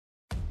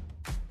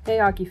Hey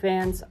hockey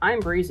fans,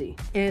 I'm Breezy.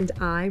 And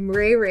I'm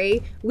Ray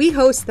Ray. We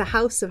host the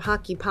House of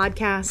Hockey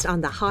podcast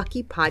on the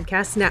Hockey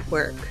Podcast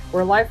Network.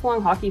 We're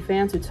lifelong hockey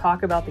fans who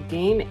talk about the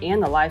game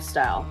and the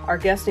lifestyle. Our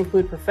guests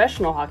include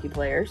professional hockey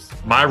players.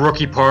 My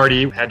rookie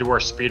party had to wear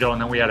Speedo,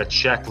 and then we had a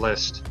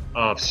checklist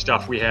of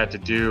stuff we had to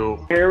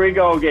do. Here we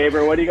go,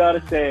 Gaber. What do you got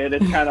to say? And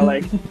it's kind of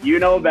like, you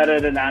know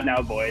better than that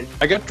now, boys.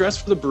 I got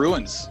dressed for the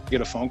Bruins.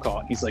 Get a phone call.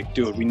 And he's like,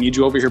 dude, we need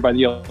you over here by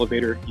the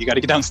elevator. You got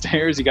to get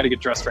downstairs. You got to get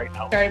dressed right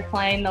now. Started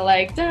playing the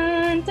like,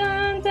 dun,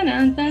 dun, dun,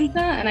 dun, dun,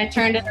 dun, and I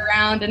turned it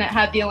around and it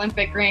had the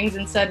Olympic rings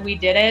and said, we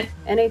did it.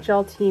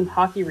 NHL team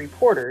hockey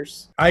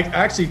reporters. I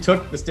actually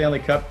took the Stanley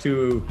Cup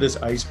to this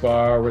ice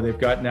bar where they've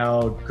got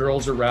now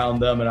girls around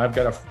them, and I've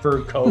got a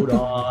fur coat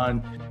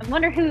on. I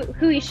wonder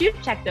who he shoot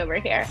checked over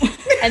here.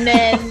 And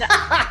then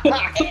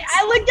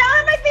I looked down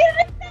at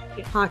my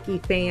feet. Hockey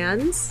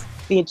fans.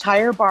 The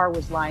entire bar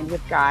was lined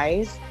with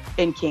guys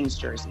in Kings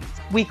jerseys.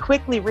 We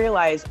quickly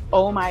realized,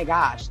 oh my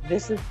gosh,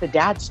 this is the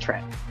dad's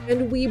trip.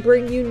 And we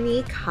bring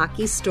unique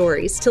hockey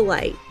stories to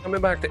light.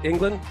 Coming back to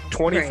England,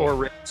 24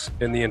 rings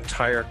in the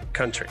entire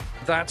country.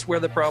 That's where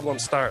the problem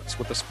starts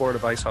with the sport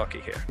of ice hockey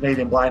here.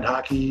 Canadian Blind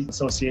Hockey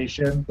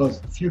Association,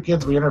 those few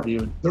kids we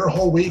interviewed, their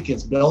whole week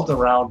is built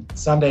around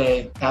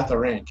Sunday at the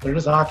rink. They're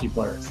just hockey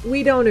players.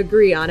 We don't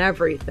agree on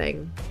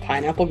everything.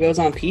 Pineapple goes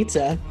on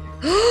pizza.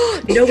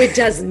 No, it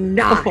does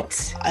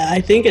not. I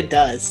think it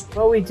does.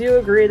 But we do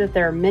agree that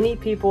there are many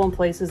people and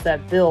places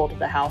that build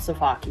the House of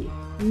Hockey.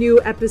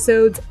 New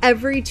episodes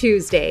every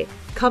Tuesday.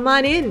 Come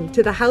on in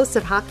to the House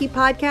of Hockey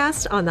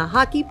podcast on the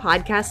Hockey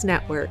Podcast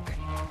Network.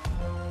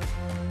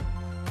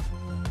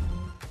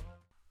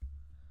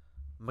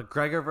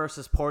 McGregor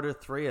vs. Porter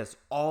 3 is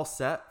all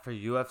set for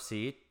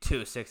UFC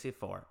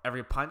 264.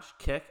 Every punch,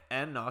 kick,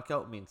 and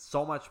knockout means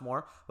so much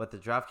more with the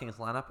DraftKings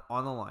lineup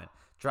on the line.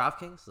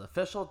 DraftKings, the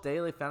official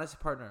daily fantasy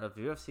partner of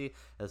UFC,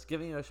 is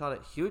giving you a shot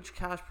at huge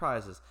cash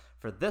prizes.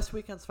 For this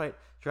weekend's fight,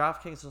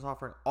 DraftKings is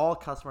offering all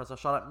customers a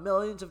shot at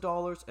millions of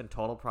dollars in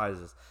total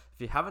prizes.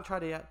 If you haven't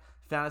tried it yet,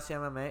 Fantasy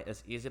MMA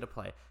is easy to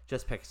play.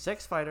 Just pick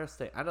 6 fighters,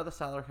 stay under the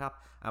salary cap,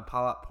 and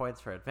pile up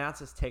points for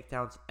advances,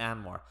 takedowns,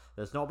 and more.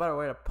 There's no better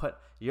way to put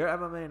your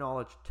MMA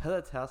knowledge to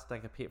the test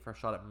than compete for a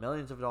shot at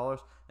millions of dollars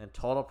in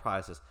total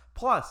prizes.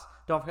 Plus,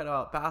 don't forget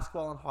about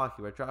basketball and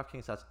hockey, where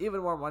DraftKings has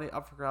even more money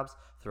up for grabs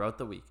throughout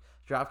the week.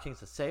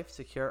 DraftKings is safe,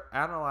 secure,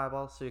 and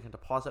reliable, so you can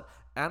deposit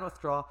and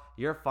withdraw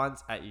your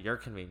funds at your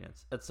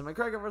convenience. It's the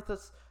McGregor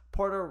vs.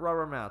 Porter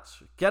rubber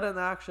match. Get in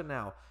the action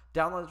now.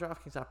 Download the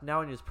DraftKings app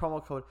now and use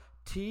promo code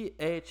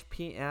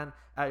THPN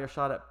at your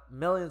shot at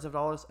millions of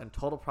dollars in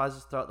total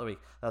prizes throughout the week.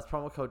 That's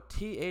promo code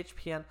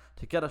THPN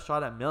to get a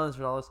shot at millions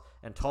of dollars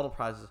in total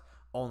prizes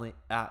only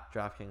at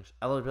DraftKings.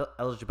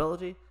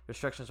 Eligibility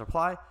restrictions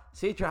apply.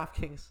 See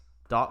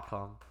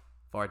DraftKings.com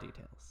for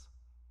details.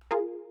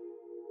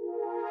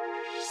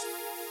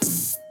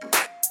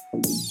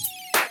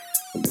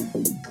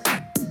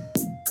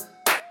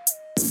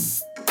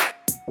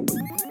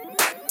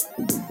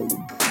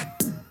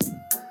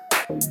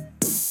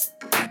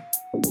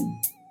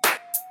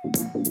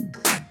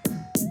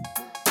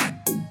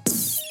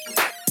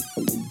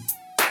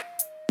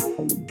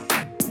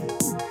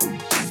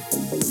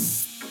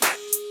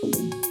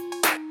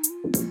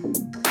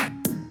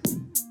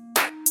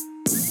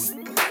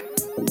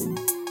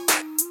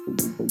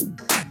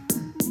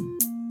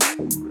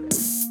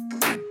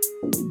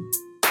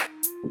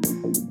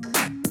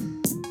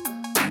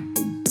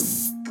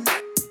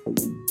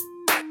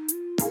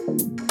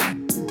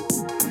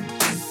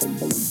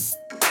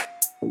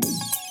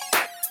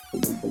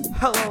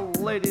 Hello,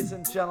 ladies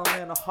and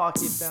gentlemen,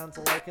 hockey fans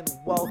alike, and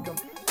welcome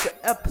to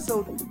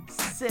episode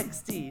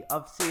 60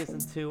 of season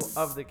 2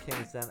 of the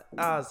King's Den,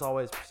 as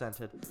always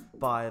presented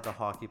by the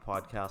Hockey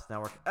Podcast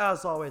Network.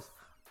 As always,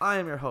 I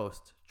am your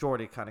host,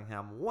 Jordy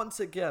Cunningham. Once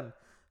again,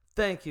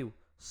 thank you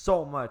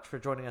so much for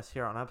joining us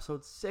here on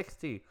episode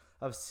 60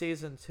 of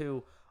season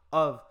 2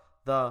 of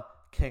the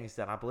King's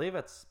Den. I believe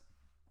it's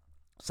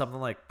something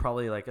like,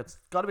 it's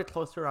got to be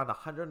close to around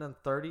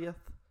 130th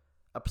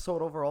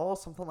episode overall,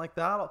 something like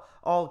that.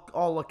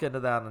 I'll look into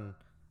that and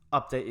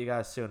update you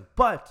guys soon.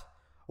 But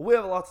we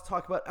have a lot to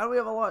talk about, and we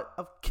have a lot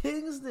of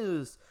Kings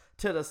news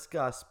to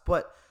discuss.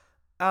 But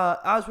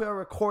as we are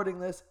recording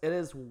this, it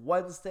is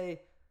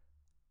Wednesday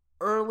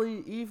early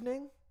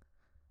evening.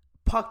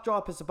 Puck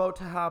drop is about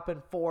to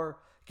happen for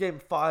Game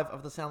 5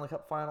 of the Stanley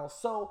Cup Finals.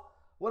 So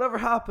whatever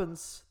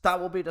happens, that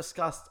will be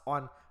discussed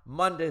on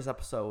Monday's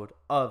episode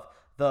of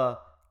the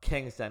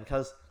King's Den.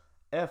 Because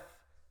if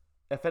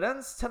it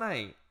ends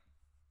tonight,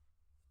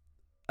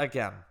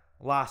 again,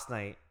 last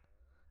night,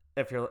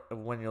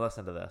 when you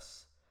listen to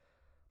this,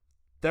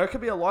 there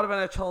could be a lot of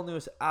NHL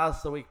news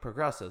as the week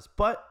progresses.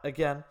 But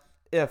again,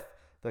 if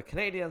the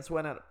Canadians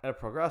win and it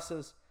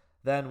progresses,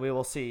 then we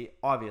will see,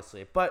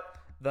 obviously. But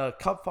the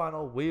Cup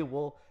final we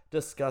will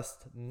discuss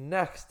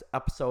next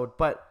episode.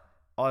 But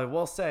I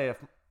will say, if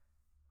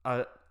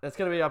it's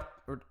going to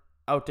be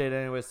outdated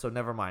anyways, so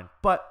never mind.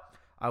 But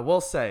I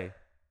will say,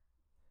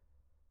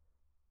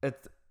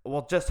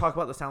 we'll just talk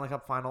about the Stanley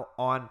Cup final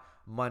on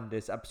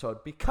Monday's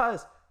episode,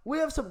 because we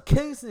have some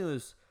Kings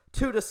news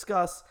to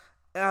discuss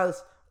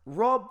as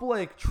Rob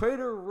Blake,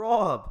 Trader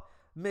Rob,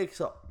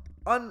 makes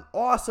an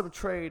awesome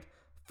trade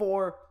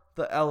for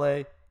the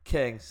LA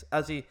Kings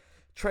as he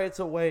trades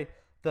away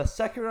the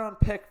second round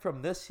pick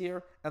from this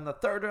year and the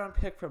third round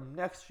pick from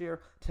next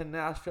year to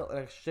Nashville in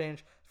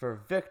exchange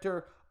for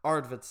Victor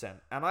Arvidsson.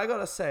 And I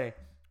gotta say,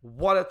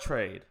 what a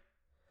trade.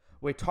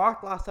 We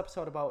talked last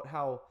episode about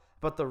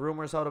the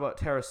rumors out about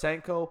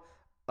Tarasenko,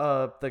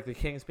 like the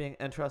Kings being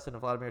interested in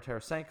Vladimir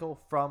Tarasenko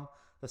from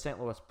the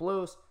St. Louis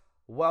Blues.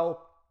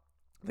 Well,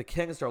 the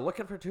Kings are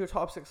looking for 2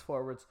 top 6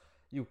 forwards.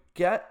 You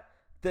get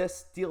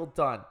this deal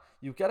done.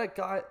 You get a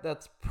guy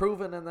that's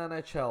proven in the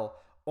NHL,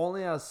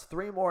 only has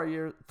 3 more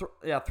years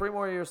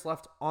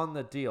left on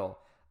the deal.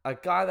 A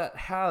guy that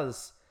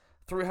has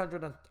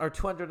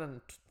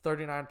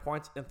 239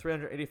 points in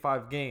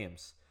 385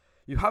 games.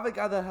 You have a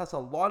guy that has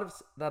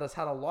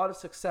had a lot of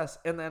success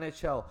in the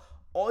NHL.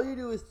 All you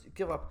do is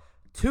give up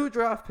 2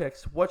 draft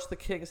picks, which the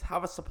Kings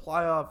have a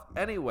supply of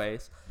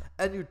anyways,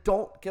 and you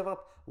don't give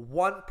up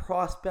 1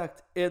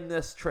 prospect in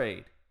this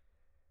trade.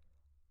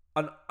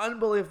 An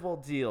unbelievable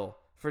deal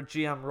for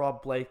GM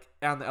Rob Blake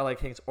and the LA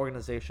Kings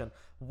organization.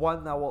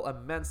 One that will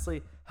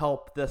immensely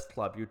help this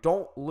club. You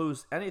don't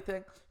lose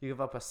anything. You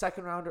give up a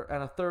second rounder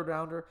and a third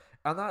rounder,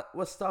 and that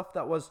was stuff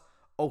that was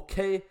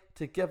okay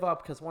to give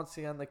up because once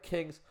again the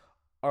Kings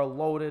are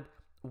loaded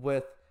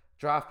with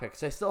draft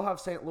picks. They still have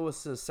St.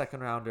 Louis's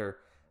second rounder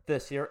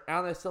this year,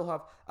 and they still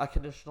have a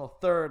conditional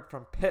third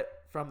from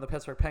the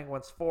Pittsburgh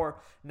Penguins for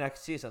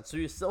next season. So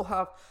you still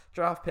have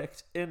draft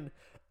picks in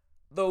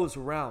those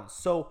rounds.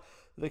 So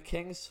the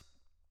Kings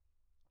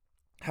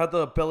had the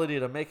ability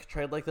to make a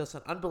trade like this,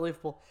 and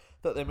unbelievable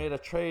that they made a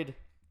trade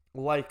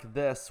like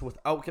this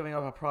without giving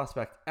up a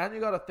prospect. And you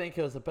got to think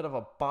it was a bit of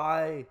a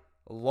buy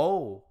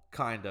low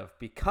kind of,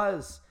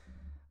 because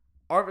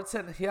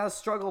Arvidsson, he has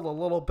struggled a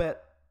little bit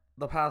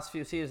the past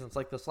few seasons.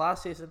 Like this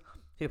last season,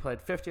 he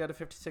played 50 out of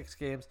 56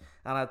 games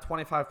and had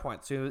 25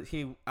 points. So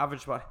he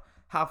averaged about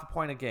half a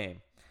point a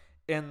game.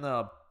 In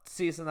the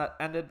season that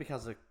ended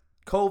because of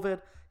COVID,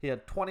 he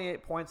had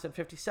 28 points in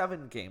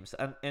 57 games,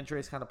 and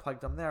injuries kind of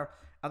plagued him there.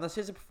 And the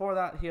season before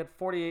that, he had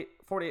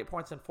 48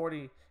 points in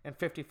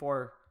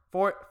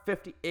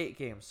 58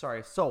 games.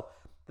 Sorry. So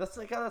this is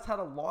a guy that's had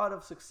a lot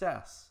of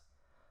success.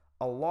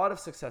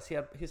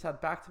 He's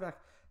had back-to-back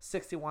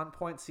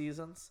 61-point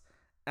seasons,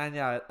 and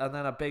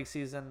then a big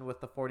season with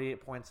the 48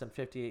 points in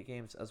 58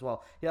 games as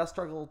well. He has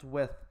struggled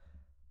with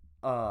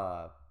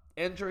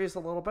injuries a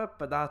little bit,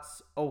 but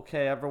that's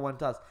okay. Everyone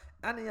does.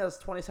 And he has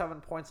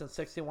 27 points in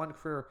 61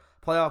 career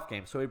playoff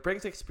games. So he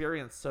brings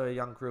experience to a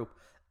young group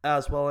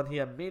as well, and he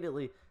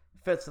immediately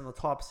fits in the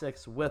top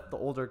 6 with the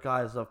older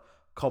guys of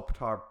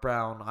Kopitar,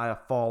 Brown,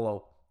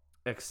 Iafallo,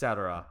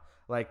 etc.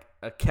 Like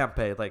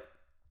Kempe. Like,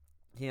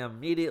 he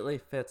immediately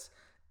fits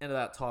into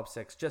that top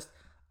 6. Just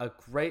a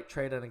great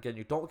trade, and again,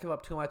 you don't give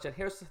up too much. And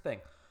here's the thing: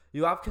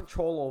 you have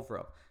control over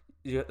him.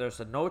 You can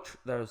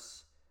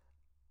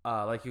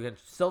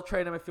still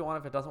trade him if you want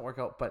if it doesn't work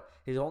out, but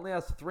he only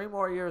has 3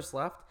 more years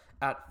left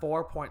at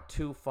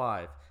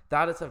 4.25.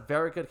 That is a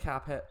very good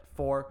cap hit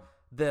for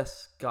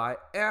this guy,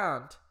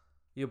 and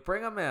you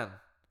bring him in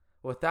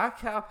with that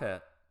cap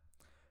hit,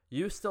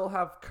 you still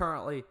have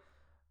currently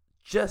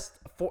just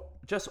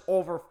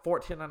over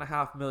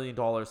 $14.5 million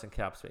in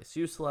cap space.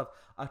 You still have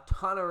a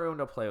ton of room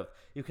to play with.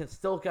 You can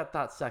still get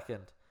that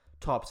second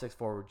top 6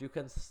 forward. You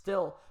can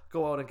still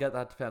go out and get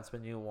that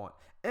defenseman you want.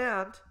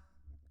 And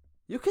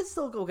you can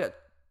still go get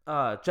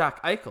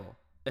Jack Eichel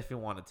if you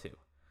wanted to.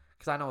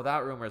 Because I know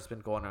that rumor has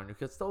been going on. You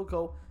could still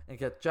go and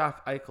get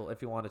Jack Eichel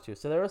if you wanted to.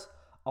 So there's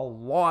a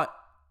lot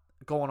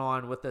going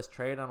on with this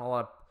trade. And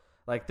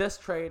this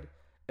trade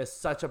is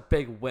such a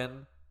big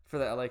win for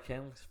the LA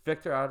Kings.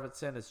 Victor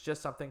Arvidsson is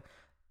just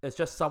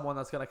someone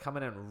that's going to come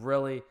in and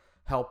really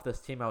help this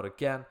team out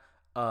again.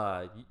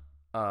 3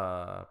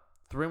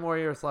 more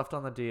years left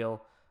on the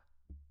deal.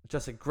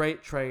 Just a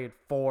great trade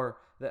for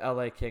the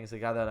LA Kings, a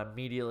guy that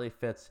immediately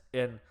fits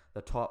in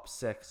the top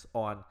 6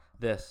 on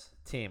this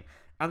team.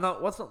 And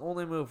that wasn't the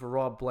only move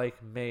Rob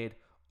Blake made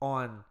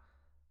on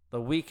the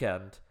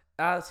weekend,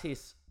 as he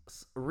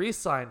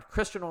re-signed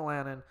Christian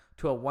Olanen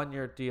to a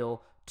 1-year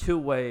deal, 2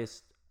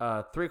 ways,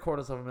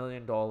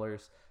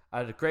 $750,000.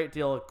 A great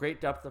deal,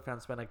 great depth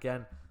defenseman.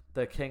 Again,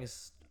 the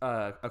Kings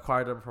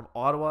acquired him from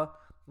Ottawa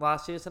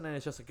last season, and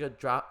he's just a good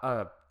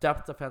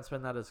depth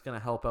defenseman that is going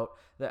to help out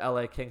the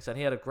LA Kings. And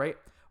he had a great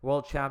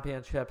World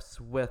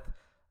Championships with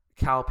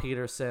Cal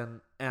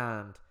Peterson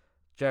and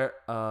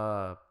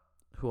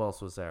who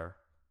else was there?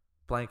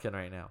 Blanking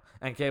right now.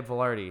 And Gabe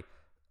Velarde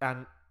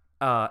and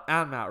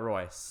Matt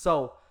Roy.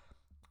 So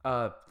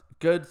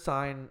good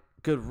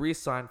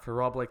re-sign for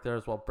Rob Blake there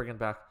as well, bringing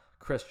back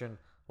Christian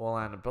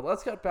Wolanin. But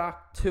let's get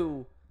back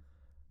to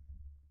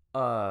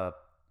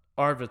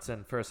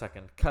Arvidsson for a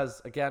second,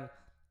 because again,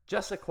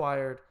 just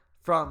acquired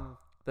from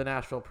the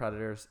Nashville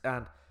Predators,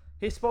 and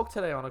he spoke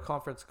today on a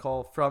conference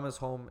call from his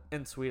home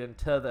in Sweden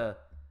to the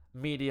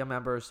media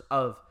members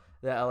of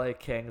the LA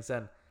Kings.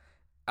 And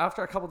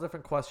after a couple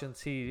different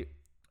questions,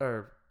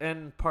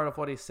 in part of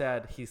what he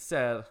said,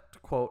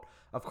 quote,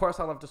 "Of course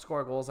I love to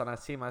score goals and I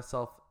see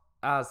myself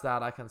as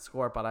that I can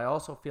score, but I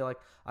also feel like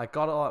I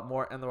got a lot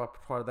more in the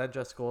repertoire than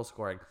just goal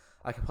scoring.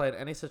 I can play in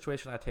any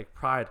situation. I take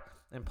pride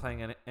in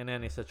playing in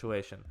any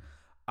situation.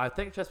 I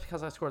think just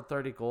because I scored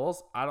 30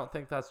 goals, I don't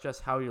think that's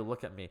just how you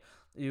look at me.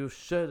 You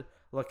should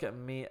look at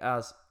me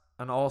as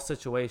an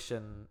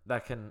all-situation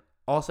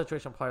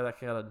player that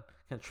can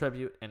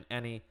contribute in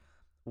any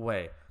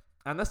way."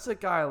 And this is a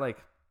guy,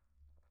 like,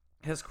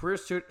 his career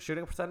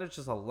shooting percentage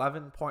is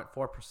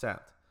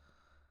 11.4%.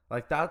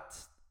 Like,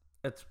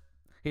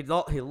 he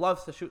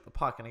loves to shoot the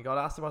puck, and he got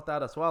asked about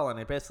that as well, and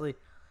he basically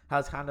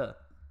has kind of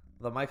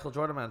the Michael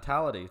Jordan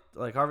mentality.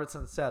 Like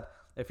Arvidsson said,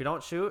 if you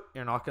don't shoot,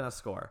 you're not going to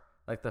score.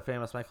 Like the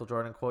famous Michael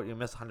Jordan quote, "You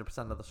miss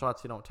 100% of the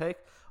shots you don't take."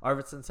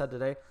 Arvidsson said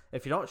today,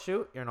 if you don't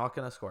shoot, you're not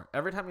going to score.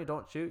 Every time you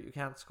don't shoot, you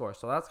can't score.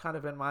 So that's kind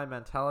of been my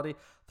mentality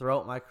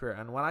throughout my career.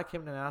 And when I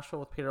came to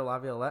Nashville with Peter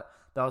Laviolette,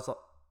 there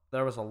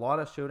was a lot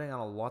of shooting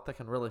and a lot that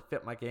can really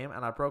fit my game,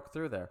 and I broke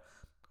through there.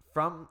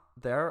 From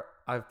there,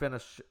 I've been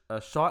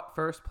a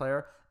shot-first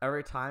player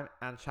every time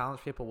and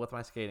challenged people with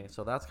my skating.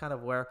 So that's kind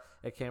of where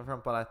it came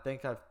from, but I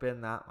think I've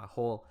been that my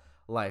whole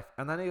life.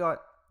 And then he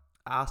got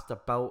asked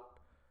about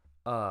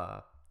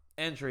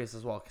injuries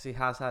as well, because he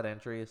has had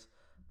injuries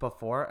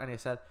before, and he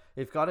said,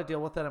 "You've got to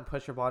deal with it and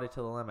push your body to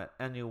the limit,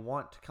 and you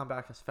want to come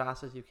back as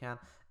fast as you can,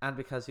 and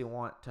because you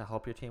want to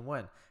help your team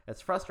win.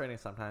 It's frustrating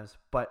sometimes,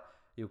 but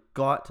you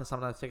got to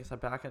sometimes take a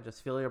step back and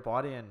just feel your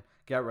body and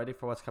get ready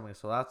for what's coming."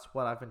 So that's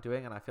what I've been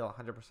doing, and I feel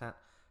 100%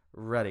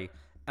 ready.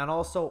 And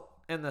also,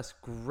 in this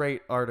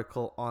great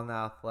article on The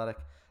Athletic,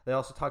 they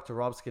also talked to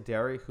Rob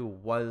Scuderi, who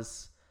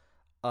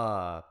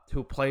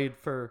played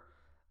for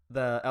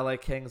the LA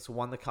Kings,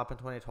 won the Cup in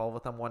 2012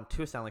 with them, won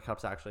 2 Stanley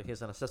Cups actually.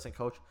 He's an assistant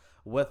coach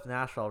with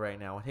Nashville right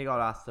now, and he got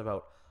asked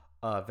about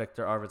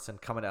Victor Arvidsson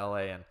coming to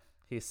LA, and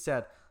he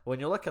said, when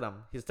you look at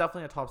him, he's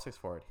definitely a top 6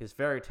 forward. He's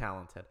very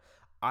talented.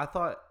 I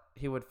thought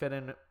he fit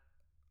in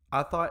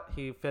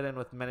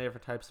with many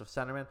different types of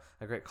centermen,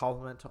 a great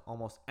complement to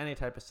almost any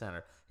type of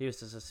center. He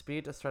uses his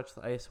speed to stretch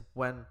the ice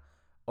when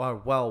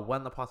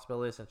the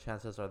possibilities and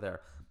chances are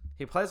there.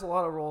 He plays a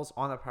lot of roles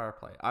on the power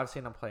play. I've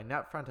seen him play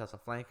net front as a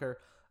flanker,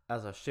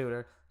 as a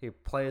shooter. He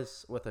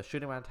plays with a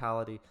shooting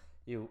mentality.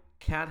 You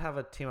can't have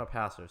a team of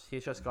passers.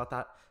 He's just got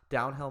that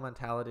downhill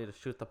mentality to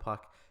shoot the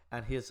puck.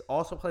 And he's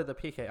also played the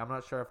PK. I'm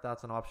not sure if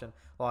that's an option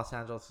Los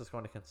Angeles is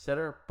going to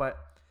consider, but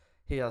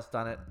he has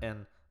done it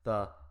in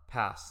the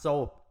past.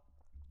 So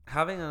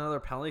having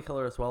another penalty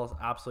killer as well is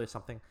absolutely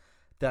something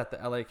that the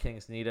LA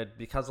Kings needed,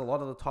 because a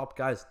lot of the top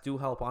guys do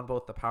help on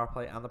both the power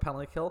play and the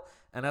penalty kill,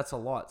 and that's a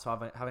lot.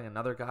 So having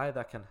another guy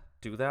that can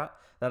do that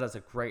is a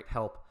great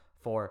help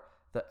for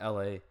the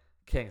LA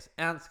Kings.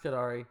 And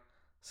Scuderi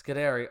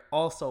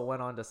also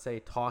went on to say,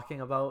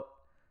 talking about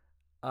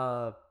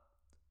Scuderi,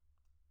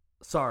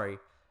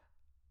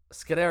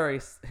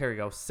 here we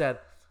go, said,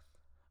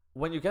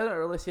 when you get an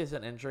early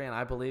season injury, and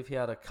I believe he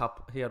had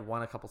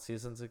one a couple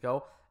seasons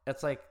ago,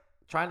 it's like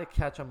trying to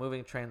catch a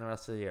moving train the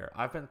rest of the year.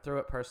 I've been through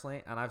it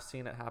personally, and I've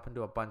seen it happen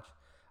a bunch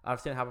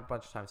of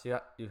times. You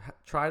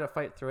try to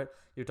fight through it.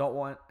 You don't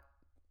want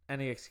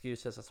any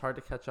excuses. It's hard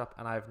to catch up,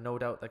 and I have no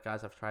doubt that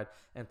guys have tried,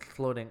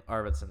 including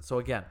Arvidsson. So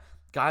again,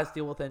 guys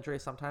deal with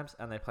injuries sometimes,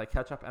 and they play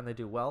catch up, and they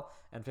do well.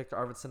 And Victor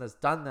Arvidsson has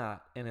done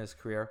that in his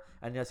career.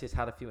 And yes, he's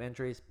had a few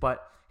injuries,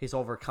 but he's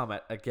overcome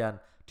it. Again,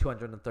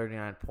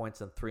 239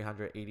 points in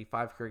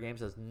 385 career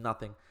games is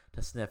nothing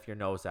to sniff your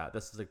nose at.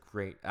 This is a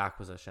great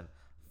acquisition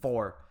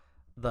for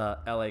the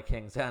LA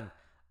Kings. And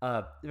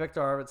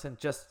Victor Arvidsson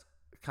just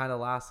kind of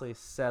lastly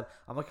said,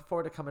 "I'm looking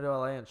forward to coming to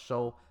LA and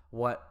show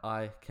what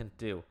I can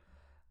do."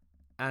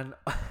 And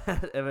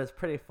it was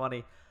pretty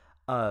funny.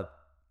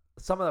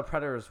 Some of the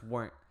Predators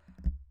weren't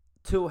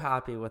too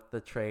happy with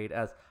the trade,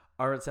 as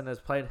Arvidsson has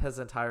played his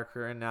entire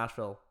career in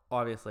Nashville,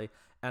 obviously.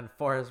 And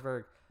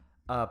Forsberg,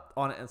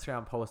 on an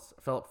Instagram post,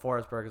 Philip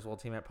Forsberg, his old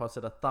teammate,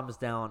 posted a thumbs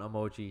down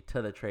emoji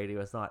to the trade. He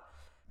was not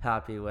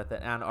happy with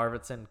it. And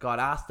Arvidsson got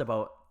asked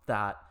about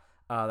that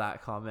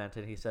comment,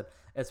 and he said,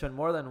 "It's been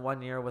more than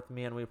 1 year with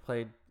me, and we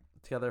played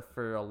together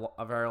for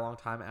a very long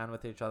time and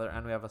with each other,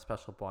 and we have a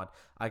special bond.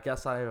 I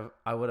guess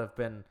I would have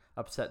been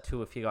upset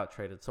too if he got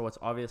traded. So it's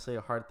obviously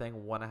a hard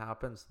thing when it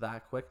happens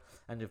that quick,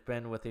 and you've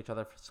been with each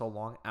other for so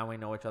long, and we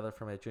know each other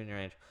from a junior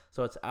age.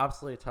 So it's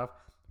absolutely tough,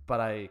 but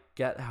I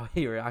get how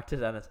he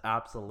reacted, and it's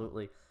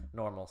absolutely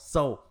normal."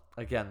 So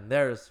again,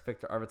 there's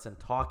Victor Arvidsson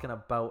talking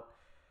about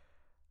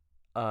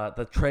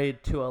the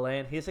trade to LA,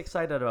 and he's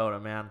excited about it,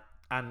 man.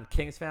 And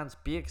Kings fans,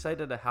 be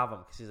excited to have him,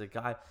 because he's a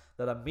guy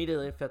that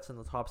immediately fits in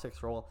the top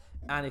 6 role,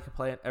 and he can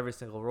play in every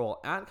single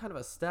role. And kind of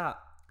a stat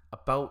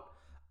about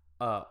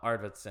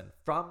Arvidsson.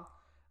 From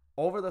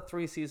over the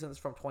 3 seasons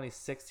from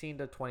 2016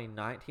 to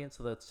 2019,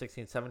 so the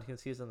 16-17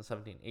 season, the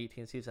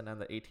 17-18 season,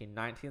 and the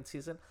 18-19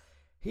 season,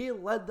 he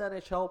led the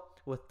NHL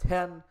with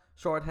 10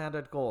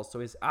 shorthanded goals. So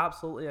he's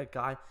absolutely a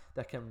guy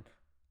that can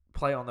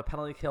play on the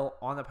penalty kill,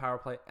 on the power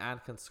play,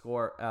 and can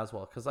score as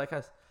well. Because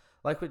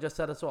like we just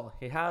said as well,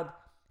 he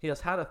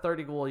has had a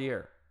 30-goal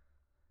year.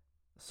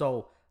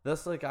 So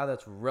this is a guy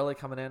that's really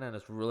coming in and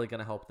is really going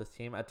to help this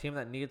team. A team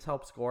that needs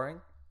help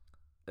scoring.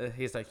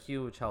 He's a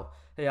huge help.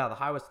 Yeah, the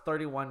high was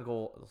 31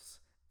 goals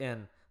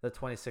in the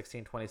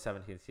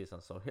 2016-2017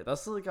 season. So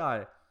this is a guy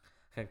who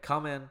can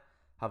come in,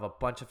 have a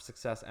bunch of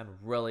success, and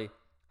really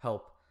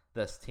help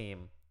this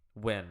team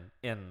win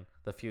in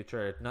the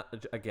future.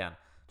 Again,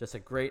 just a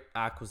great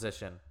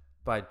acquisition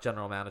by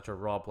general manager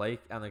Rob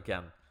Blake. And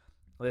again,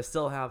 they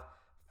still have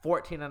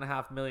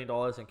 $14.5 million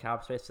in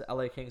cap space. The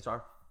LA Kings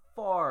are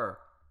far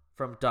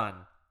from done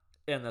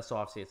in this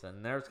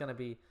offseason. There's going to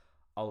be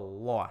a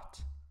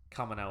lot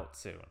coming out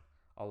soon.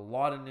 A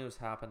lot of news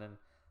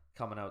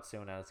coming out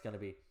soon, and it's going to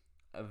be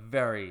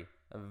very,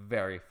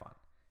 very fun.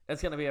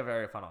 It's going to be a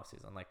very fun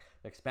offseason. Like,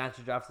 the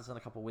expansion draft is in a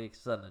couple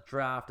weeks, then the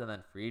draft, and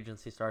then free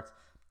agency starts.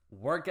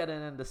 We're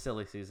getting into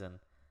silly season,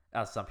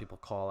 as some people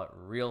call it,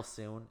 real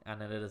soon,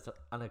 and it is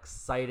an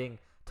exciting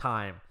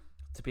time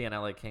to be an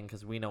LA King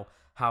because we know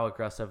how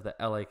aggressive the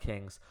LA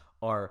Kings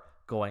are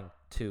going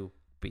to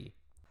be.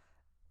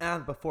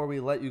 And before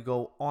we let you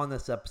go on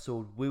this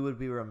episode, we would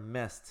be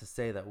remiss to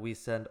say that we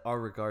send our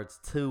regards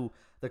to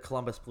the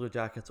Columbus Blue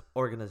Jackets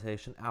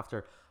organization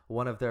after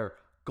one of their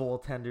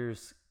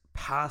goaltenders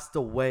passed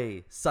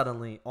away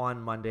suddenly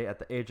on Monday at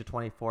the age of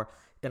 24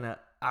 in an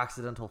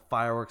accidental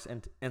fireworks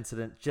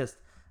incident. Just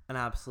an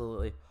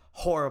absolutely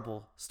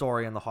horrible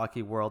story in the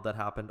hockey world that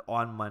happened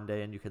on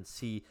Monday, and you can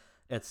see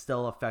it's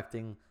still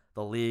affecting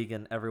the league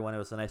and everyone. It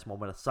was a nice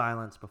moment of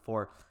silence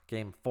before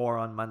Game 4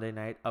 on Monday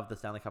night of the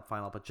Stanley Cup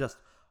Final, but just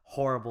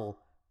horrible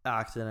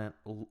accident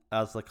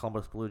as the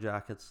Columbus Blue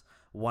Jackets,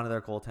 one of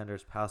their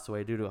goaltenders, passed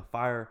away due to a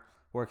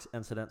fireworks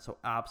incident. So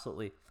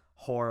absolutely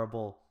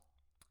horrible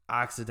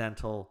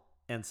accidental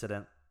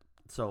incident.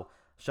 So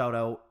shout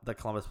out the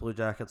Columbus Blue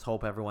Jackets.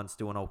 Hope everyone's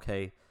doing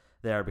okay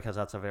there because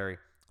that's a very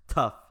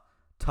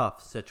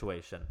tough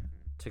situation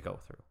to go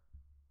through.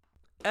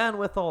 And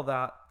with all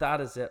that, that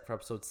is it for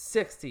episode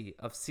 60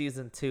 of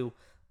season 2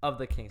 of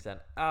the King's Den.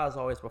 As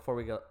always, before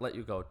we let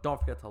you go, don't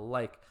forget to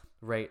like,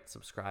 rate,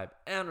 subscribe,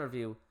 and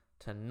review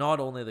to not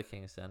only the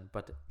King's Den,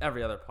 but to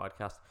every other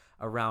podcast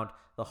around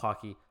the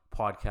Hockey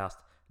Podcast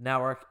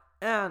Network.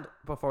 And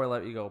before we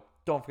let you go,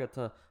 don't forget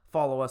to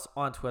follow us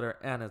on Twitter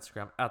and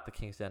Instagram at the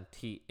King's Den,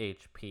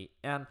 THPN.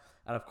 And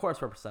of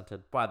course, we're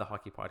presented by the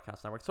Hockey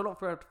Podcast Network. So don't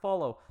forget to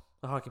follow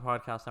the Hockey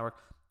Podcast Network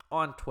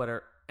on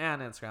Twitter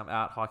and Instagram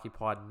at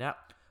HockeyPodNet,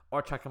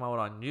 or check them out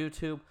on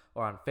YouTube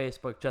or on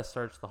Facebook. Just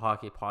search the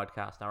Hockey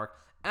Podcast Network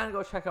and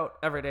go check out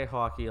Everyday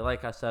Hockey.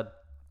 Like I've said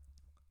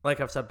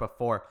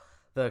before,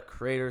 the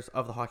creators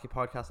of the Hockey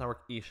Podcast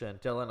Network, Isha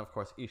and Dylan, of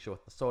course, Isha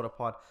with the Soda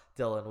Pod,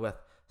 Dylan with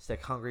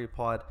Stick Hungry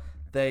Pod.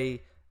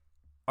 They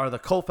are the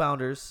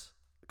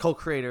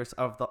co-creators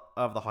of the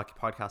Hockey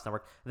Podcast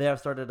Network. They have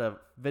started a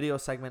video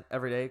segment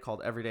every day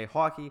called Everyday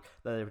Hockey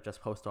that they would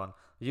just post on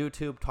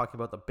YouTube, talking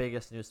about the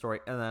biggest news story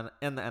and then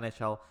in the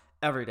NHL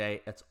every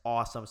day. It's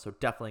awesome, so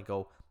definitely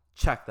go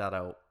check that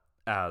out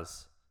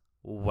as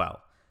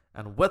well.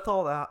 And with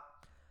all that,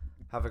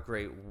 have a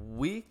great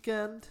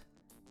weekend.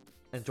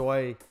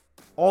 Enjoy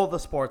all the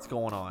sports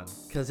going on,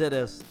 because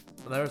there's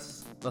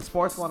the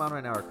sports going on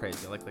right now are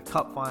crazy, like the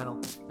Cup Final,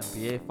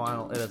 NBA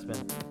Final.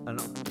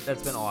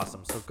 It's been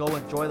awesome. So go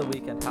enjoy the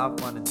weekend, have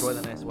fun, enjoy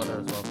the nice weather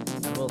as well,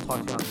 and we'll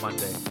talk to you on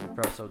Monday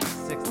for episode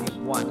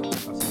 61 of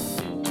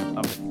season 2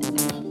 of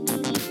the